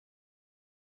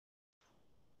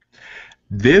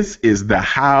This is the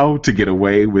How to Get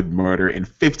Away with Murder in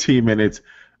 15 Minutes.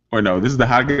 Or no, this is the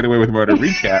How to Get Away with Murder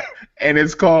recap. And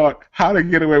it's called How to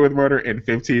Get Away with Murder in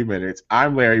 15 Minutes.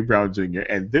 I'm Larry Brown Jr.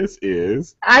 And this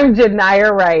is... I'm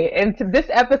Janiyah Wright. And this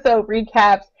episode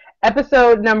recaps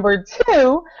episode number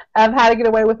 2 of How to Get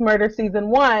Away with Murder Season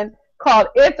 1 called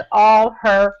It's All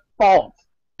Her Fault.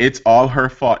 It's all her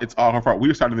fault. It's all her fault.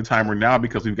 We're starting the timer now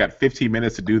because we've got 15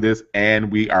 minutes to do this,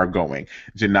 and we are going.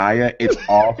 Janiyah, it's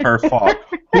all her fault.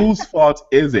 Whose fault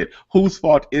is it? Whose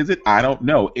fault is it? I don't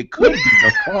know. It could be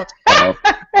the fault of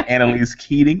Annalise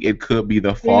Keating. It could be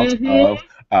the fault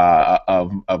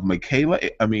of Michaela.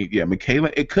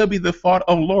 Michaela. It could be the fault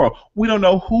of Laurel. We don't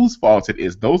know whose fault it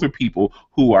is. Those are people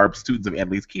who are students of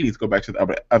Annalise Keating. Go back to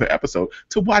the other episode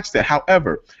to watch that.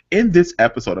 However, in this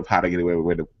episode of How to Get Away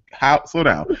with How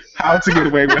to Get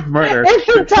Away with Murder. It's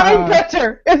the time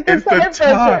pressure. It's the time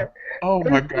pressure. Oh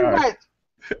my god.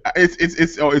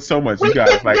 It's so much. You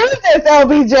guys like do this,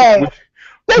 LBJ.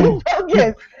 Stay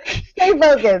focused. Stay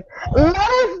focused.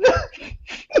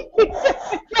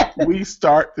 We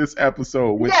start this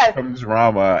episode with some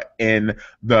drama in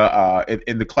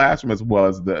the classroom as well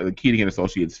as the Keating and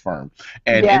Associates firm.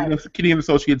 And in the Keating and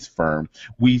Associates firm,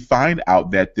 we find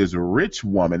out that this rich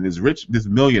woman, this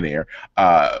millionaire,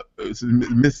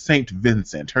 Miss St.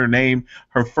 Vincent.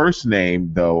 Her first name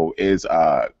though is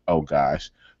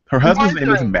her husband's name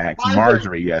is Max.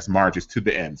 Marjorie, yes, Marjorie's to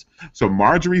the ends. So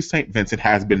Marjorie St. Vincent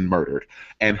has been murdered,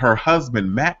 and her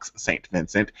husband, Max St.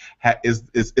 Vincent, is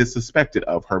suspected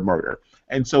of her murder.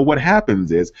 And so what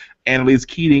happens is Annalise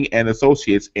Keating and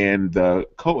associates and the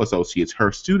co-associates,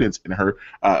 her students in her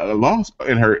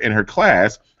in her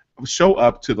class, show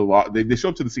up to they show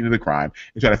up to the scene of the crime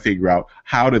and try to figure out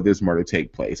how did this murder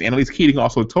take place. Annalise Keating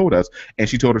also told us, and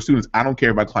she told her students, I don't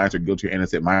care if my clients are guilty or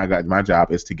innocent, my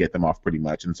job is to get them off pretty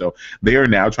much. And so they are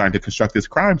now trying to construct this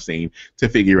crime scene to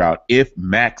figure out if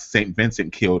Max St.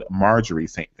 Vincent killed Marjorie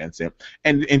St. Vincent.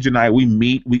 And Janiyah,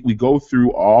 we go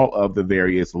through all of the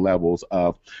various levels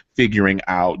of figuring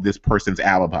out this person's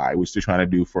alibi, which they're trying to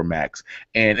do for Max.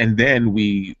 And then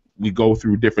we go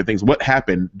through different things. What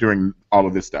happened during all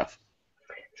of this stuff?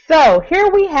 So here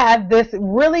we have this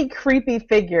really creepy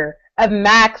figure of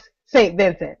Max St.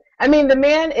 Vincent. I mean, the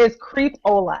man is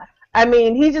creep-ola. I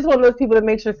mean, he's just one of those people that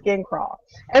makes your skin crawl.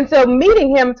 And so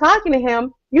meeting him, talking to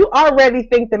him, you already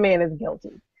think the man is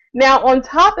guilty. Now, on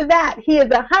top of that, he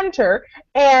is a hunter,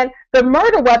 and the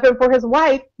murder weapon for his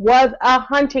wife was a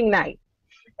hunting knife.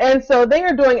 And so they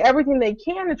are doing everything they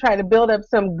can to try to build up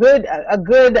a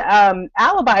good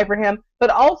alibi for him, but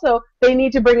also they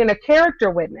need to bring in a character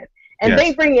witness. And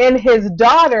they bring in his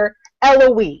daughter,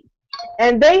 Eloise.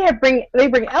 And they bring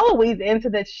Eloise in so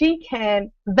that she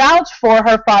can vouch for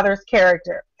her father's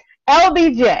character.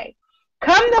 LBJ,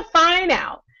 come to find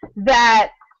out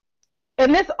that,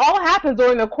 and this all happens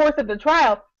during the course of the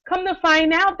trial, come to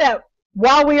find out that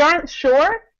while we aren't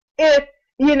sure if,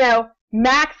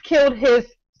 Max killed his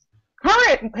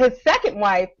second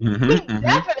wife, he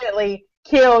definitely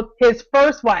killed his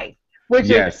first wife, which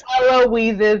is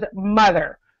Eloise's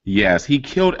mother. Yes, he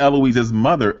killed Eloise's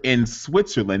mother in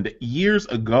Switzerland years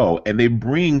ago, and they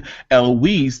bring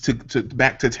Eloise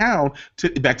back to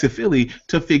Philly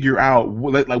to figure out,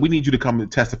 we need you to come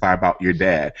and testify about your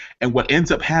dad. And what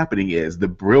ends up happening is the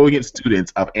brilliant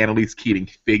students of Annalise Keating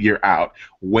figure out,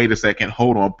 wait a second,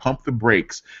 hold on, pump the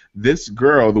brakes. This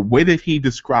girl, the way that he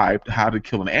described how to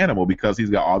kill an animal, because he's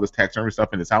got all this taxidermy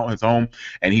stuff in his home,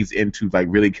 and he's into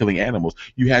really killing animals,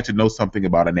 you had to know something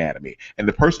about anatomy. And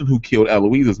the person who killed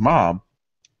Eloise's mom,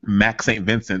 Max St.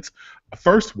 Vincent's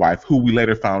first wife, who we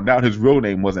later found out his real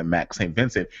name wasn't Max St.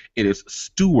 Vincent, it is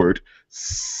Stuart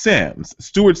Sims.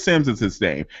 Stuart Sims is his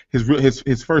name,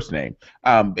 his first name,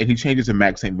 and he changes to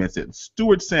Max St. Vincent.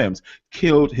 Stuart Sims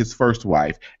killed his first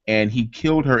wife, and he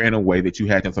killed her in a way that you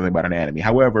had to know something about anatomy.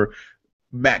 However,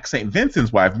 Max St.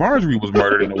 Vincent's wife, Marjorie, was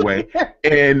murdered in a way,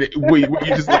 and you're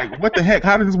just like, what the heck?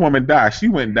 How did this woman die? She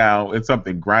went down in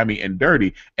something grimy and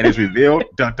dirty, and it's revealed,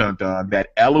 dun dun dun, that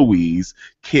Eloise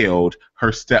killed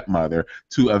her stepmother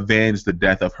to avenge the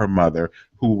death of her mother,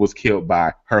 who was killed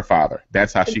by her father.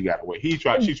 That's how she got away. She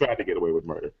tried to get away with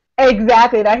murder.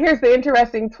 Exactly. Now here's the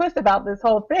interesting twist about this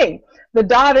whole thing. The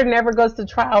daughter never goes to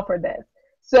trial for this.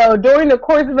 So during the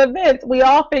course of events, we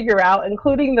all figure out,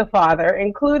 including the father,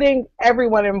 including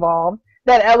everyone involved,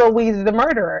 that Eloise is the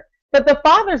murderer. But the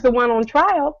father's the one on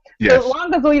trial. Yes. So as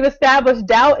long as we've established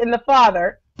doubt in the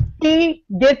father, he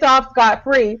gets off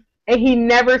scot-free, and he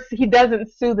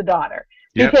doesn't sue the daughter.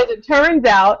 Yep. Because it turns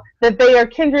out that they are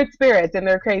kindred spirits in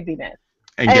their craziness.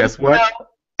 And guess what?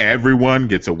 Everyone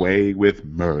gets away with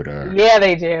murder. Yeah,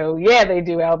 they do. Yeah, they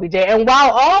do, LBJ. And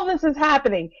while all this is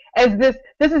happening, as this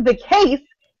is the case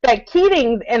that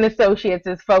Keating and Associates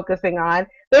is focusing on,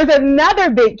 there's another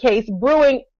big case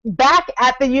brewing back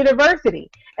at the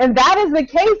university. And that is the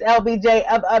case, LBJ,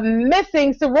 of a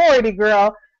missing sorority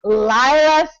girl,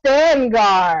 Lila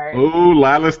Stangard. Ooh,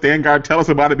 Lila Stangard. Tell us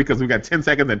about it because we've got 10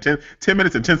 seconds and 10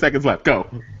 minutes and 10 seconds left. Go.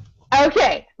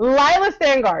 Okay, Lila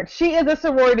Stangard. She is a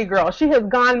sorority girl. She has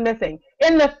gone missing.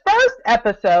 In the first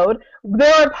episode,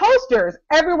 there are posters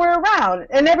everywhere around,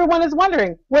 and everyone is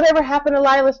wondering, whatever happened to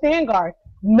Lila Stangard?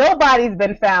 Nobody's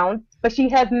been found, but she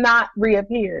has not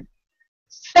reappeared.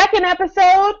 Second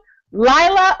episode,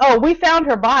 Lila, we found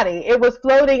her body. It was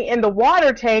floating in the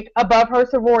water tank above her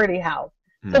sorority house.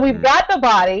 So we've got the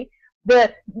body.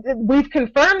 We've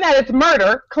confirmed that it's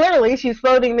murder. Clearly, she's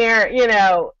floating there,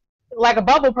 like a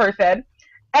bubble person.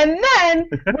 And then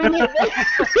the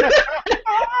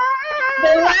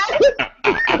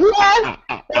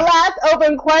last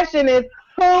open question is,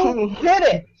 who did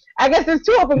it? I guess there's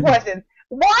two open questions.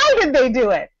 Why did they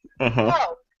do it?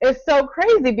 So, it's so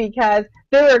crazy because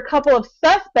there are a couple of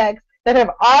suspects that have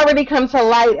already come to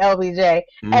light, LBJ.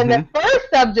 And the first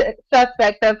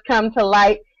suspect that's come to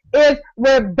light is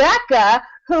Rebecca,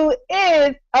 who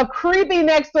is a creepy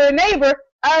next door neighbor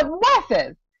of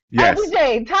Wes's. Yes.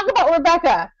 LBJ, talk about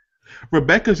Rebecca.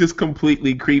 Rebecca's just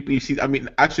completely creepy.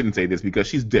 I shouldn't say this because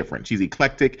she's different. She's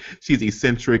eclectic. She's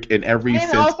eccentric in every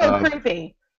sense. And also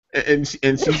creepy. And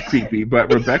she's creepy,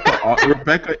 but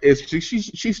Rebecca is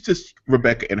she's just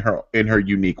Rebecca in her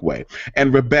unique way.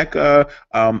 And Rebecca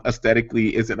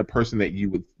aesthetically isn't a person that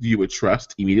you would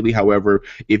trust immediately. However,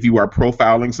 if you are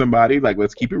profiling somebody, like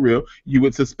let's keep it real, you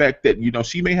would suspect that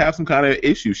she may have some kind of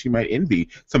issue. She might envy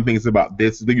some things about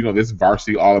this this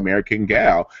varsity All-American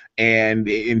gal, and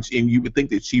you would think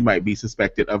that she might be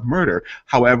suspected of murder.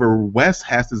 However, Wes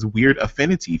has this weird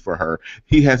affinity for her.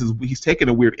 He's taken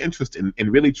a weird interest in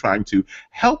really trying to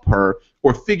help her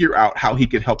or figure out how he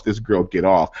can help this girl get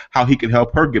off, how he can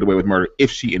help her get away with murder if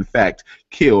she, in fact,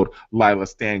 killed Lila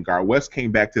Stangard. Wes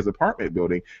came back to his apartment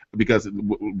building because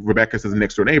Rebecca's his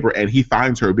next door neighbor, and he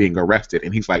finds her being arrested.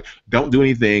 And he's like, don't do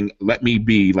anything. Let me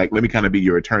kind of be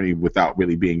your attorney without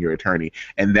really being your attorney.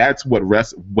 And that's what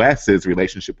Wes's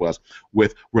relationship was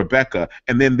with Rebecca.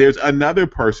 And then there's another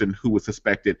person who was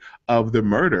suspected of the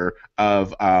murder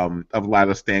of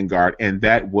Lila Stangard, and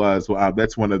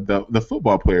that's one of the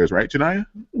football players, right, Janaya?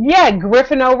 Yeah,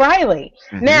 Griffin O'Reilly.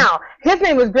 Now, his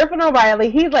name was Griffin O'Reilly.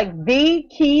 He's like the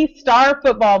key star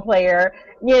football player,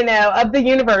 of the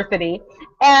university.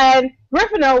 And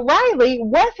Griffin O'Reilly,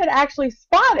 Wes had actually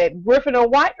spotted Griffin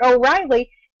O'Reilly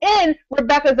in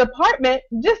Rebecca's apartment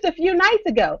just a few nights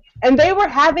ago. And they were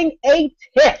having a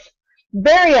tiff.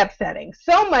 Very upsetting.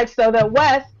 So much so that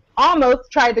Wes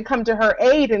almost tried to come to her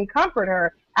aid and comfort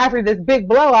her after this big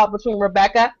blowout between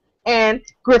Rebecca and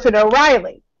Griffin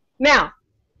O'Reilly. Now,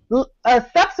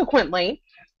 subsequently,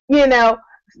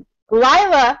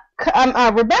 Rebecca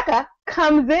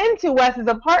comes into Wes's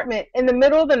apartment in the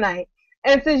middle of the night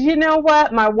and says, you know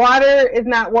what, my water is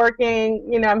not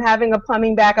working, I'm having a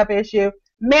plumbing backup issue.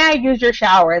 May I use your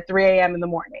shower at 3 a.m. in the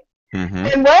morning?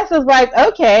 And Wes is like,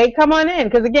 okay, come on in,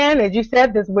 because again, as you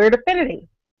said, this weird affinity.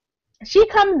 She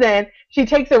comes in, she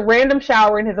takes a random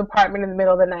shower in his apartment in the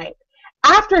middle of the night.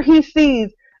 After he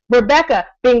sees Rebecca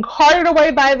being carted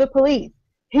away by the police,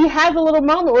 he has a little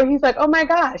moment where he's like, oh my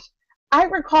gosh, I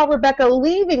recall Rebecca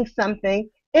leaving something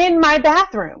in my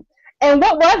bathroom. And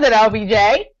what was it,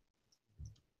 LBJ?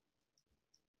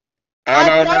 I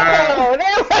don't know.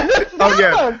 Oh,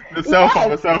 yeah, the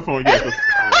cell phone, yes.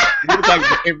 It was like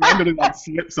it randomly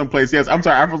slipped someplace. Yes, I'm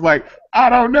sorry. I was like, I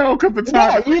don't know, because the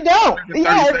time. Yeah, you don't.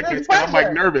 Seconds, I'm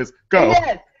like nervous. Go.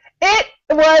 Yes, it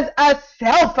was a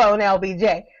cell phone,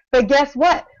 LBJ. But guess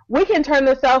what? We can turn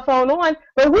the cell phone on,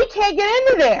 but we can't get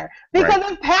into there because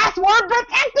it's password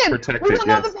protected. We don't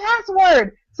know the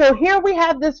password. So here we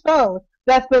have this phone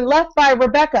that's been left by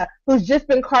Rebecca, who's just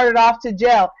been carted off to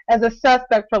jail as a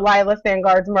suspect for Lila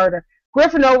Stangard's murder.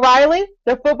 Griffin O'Reilly,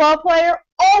 the football player,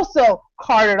 also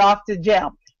carted off to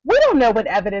jail. We don't know what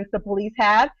evidence the police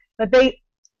have, but they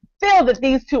feel that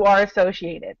these two are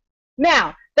associated.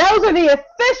 Now, those are the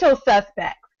official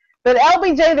suspects. But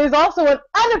LBJ, there's also an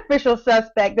unofficial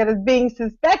suspect that is being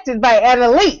suspected by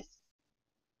Annalise.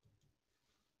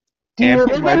 Do you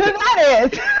remember who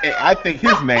that is? I think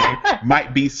his name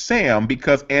might be Sam,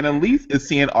 because Annalise is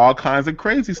seeing all kinds of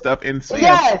crazy stuff in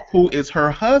Sam, who is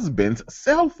her husband's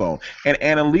cell phone. And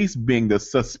Annalise, being the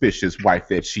suspicious wife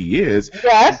that she is,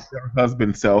 her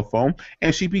husband's cell phone,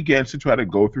 and she begins to try to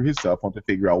go through his cell phone to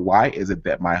figure out, why is it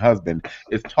that my husband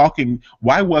is talking,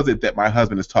 why was it that my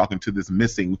husband is talking to this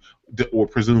missing or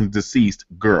presumed deceased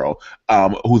girl,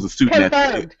 who's a student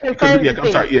confirmed.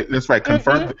 I'm sorry, yeah, that's right,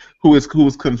 confirmed, who was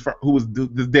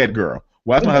this dead girl.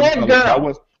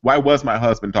 Why was my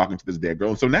husband talking to this dead girl?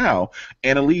 And so now,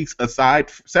 Annalise,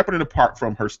 separate and apart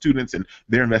from her students and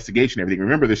their investigation and everything,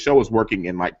 remember the show is working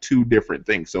in like two different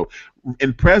things. So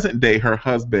in present day, her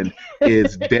husband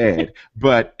is dead,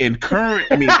 but in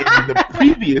the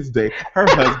previous day, her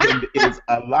husband is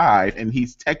alive, and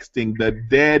he's texting the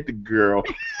dead girl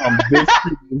from this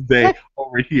previous day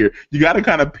over here. You got to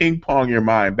kind of ping pong your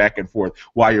mind back and forth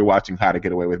while you're watching How to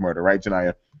Get Away with Murder, right,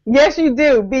 Janiyah? Yes, you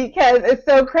do, because it's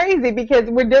so crazy, because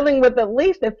we're dealing with at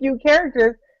least a few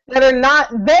characters that are not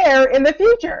there in the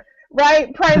future,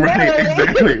 right?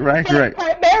 Primarily, right.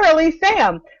 Primarily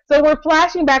Sam. So we're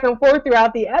flashing back and forth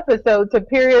throughout the episode to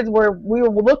periods where we were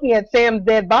looking at Sam's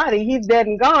dead body. He's dead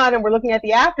and gone, and we're looking at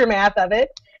the aftermath of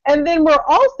it. And then we're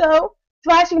also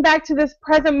flashing back to this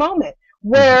present moment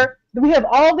where we have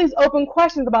all these open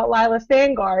questions about Lila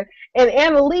Sandgard, and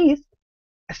Annalise,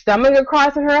 stumbling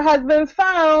across her husband's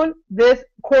phone this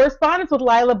correspondence with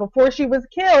Lila before she was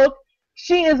killed.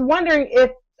 She is wondering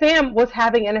if Sam was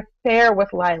having an affair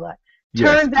with Lila.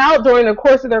 Turns out during the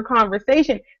course of their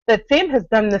conversation that Sam has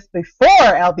done this before,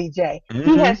 LBJ.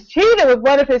 He has cheated with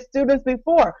one of his students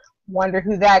before. Wonder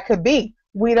who that could be.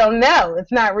 We don't know.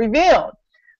 It's not revealed.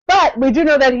 But we do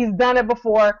know that he's done it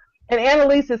before, and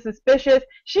Annalise is suspicious.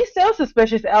 She's so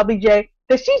suspicious, LBJ,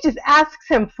 that she just asks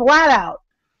him flat out,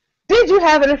 did you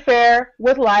have an affair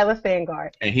with Lila Sandgard?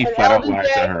 And he flat out lied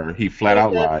to her. He flat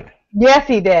out lied. Yes,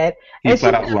 he did. He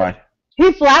flat out lied.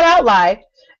 He flat out lied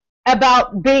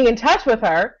about being in touch with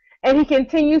her, and he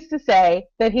continues to say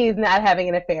that he's not having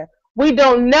an affair. We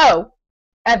don't know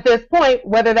at this point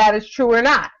whether that is true or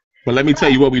not. But let me tell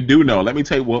you what we do know. Let me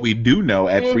tell you what we do know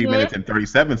at 3 minutes and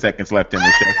 37 seconds left in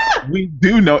the show. We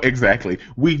do know, exactly.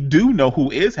 We do know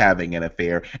who is having an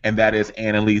affair, and that is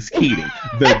Annalise Keating,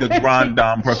 the Grand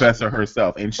Dame professor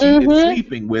herself. And she is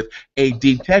sleeping with a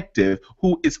detective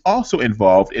who is also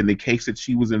involved in the case that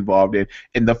she was involved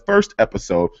in the first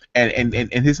episode. And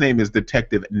his name is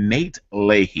Detective Nate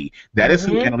Leahy. That is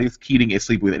who Annalise Keating is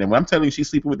sleeping with. And when I'm telling you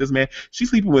she's sleeping with this man, she's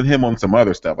sleeping with him on some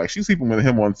other stuff. Like, she's sleeping with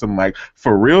him on some, like,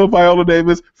 for real Viola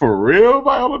Davis,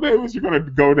 you're going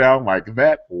to go down like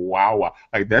that? Wow.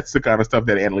 Like, that's the kind of stuff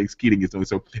that Annalise Keating is doing.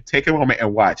 So take a moment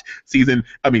and watch season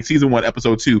 1,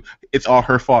 episode 2. It's all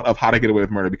her fault of How to Get Away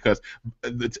with Murder, because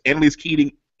Annalise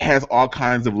Keating has all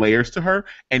kinds of layers to her,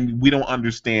 and we don't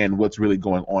understand what's really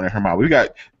going on in her mind. We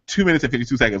got 2 minutes and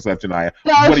 52 seconds left, Janiyah.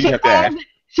 What do you have to add?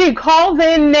 She calls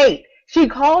in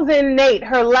Nate.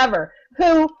 Her lover,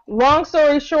 who, long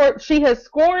story short, she has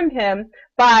scorned him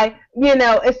by,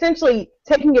 essentially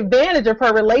taking advantage of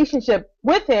her relationship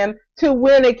with him to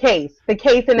win a case. The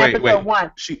case in episode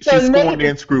 1. She scorned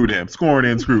and screwed him.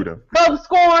 Both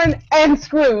scorned and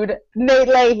screwed Nate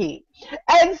Leahy.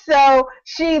 And so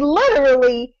she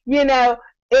literally,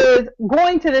 is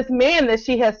going to this man that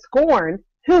she has scorned,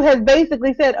 who has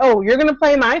basically said, oh, you're going to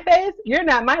play my face? You're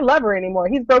not my lover anymore.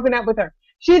 He's broken up with her.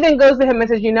 She then goes to him and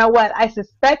says, you know what? I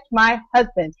suspect my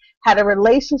husband had a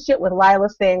relationship with Lila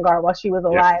Sandgard while she was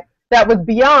alive that was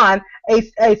beyond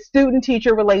a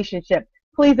student-teacher relationship.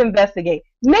 Please investigate.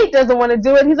 Nate doesn't want to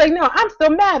do it. He's like, no, I'm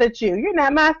still mad at you. You're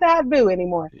not my side boo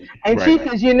anymore. And she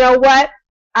says, you know what?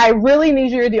 I really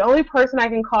need you. You're the only person I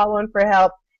can call on for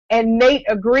help. And Nate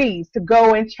agrees to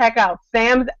go and check out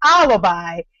Sam's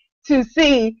alibi to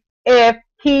see if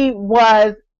he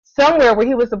was somewhere where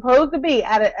he was supposed to be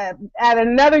at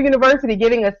another university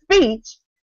giving a speech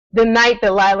the night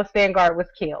that Lila Sandgard was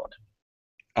killed.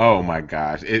 Oh my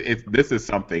gosh. This is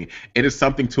something. It is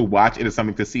something to watch. It is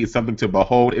something to see. It's something to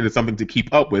behold. It is something to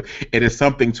keep up with. It is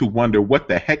something to wonder what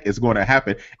the heck is going to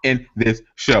happen in this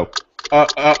show.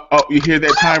 You hear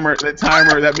that timer?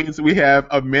 That means we have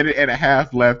a minute and a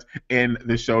half left in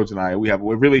the show tonight.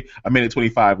 We're really a minute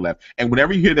 25 left. And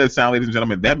whenever you hear that sound, ladies and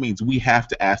gentlemen, that means we have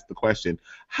to ask the question,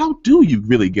 how do you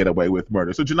really get away with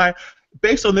murder? So, Janiyah,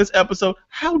 based on this episode,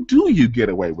 how do you get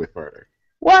away with murder?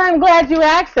 Well, I'm glad you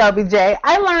asked, LBJ.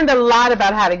 I learned a lot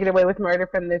about how to get away with murder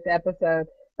from this episode.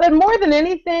 But more than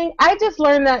anything, I just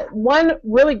learned that one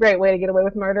really great way to get away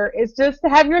with murder is just to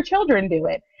have your children do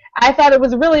it. I thought it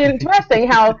was really interesting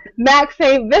how Max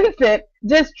St. Vincent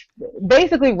just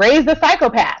basically raised a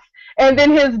psychopath. And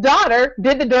then his daughter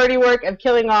did the dirty work of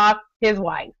killing off his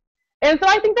wife. And so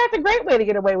I think that's a great way to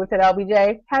get away with it,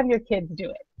 LBJ. Have your kids do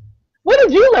it. What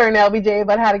did you learn, LBJ,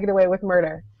 about how to get away with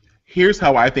murder? Here's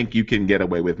how I think you can get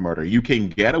away with murder. You can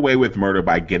get away with murder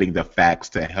by getting the facts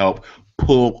to help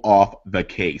pull off the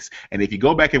case. And if you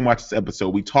go back and watch this episode,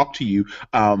 we talked to you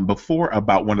before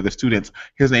about one of the students.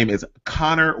 His name is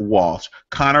Connor Walsh.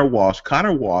 Connor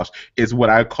Walsh is what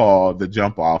I call the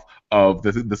jump off of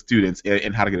the students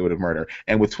in How to Get Away with Murder.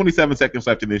 And with 27 seconds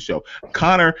left in this show,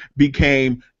 Connor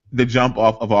became the jump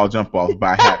off of all jump offs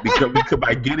by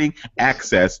getting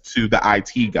access to the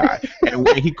IT guy, and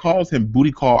he calls him booty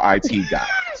call IT guy.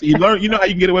 So you know how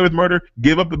you can get away with murder?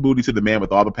 Give up the booty to the man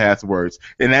with all the passwords,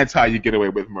 and that's how you get away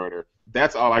with murder.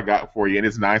 That's all I got for you, and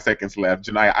it's 9 seconds left.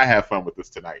 Janiyah, I have fun with this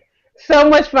tonight. So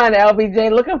much fun, LBJ.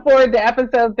 Looking forward to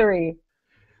episode 3.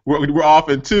 We're off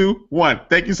in 2, 1.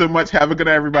 Thank you so much. Have a good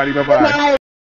night, everybody. Bye-bye. Bye.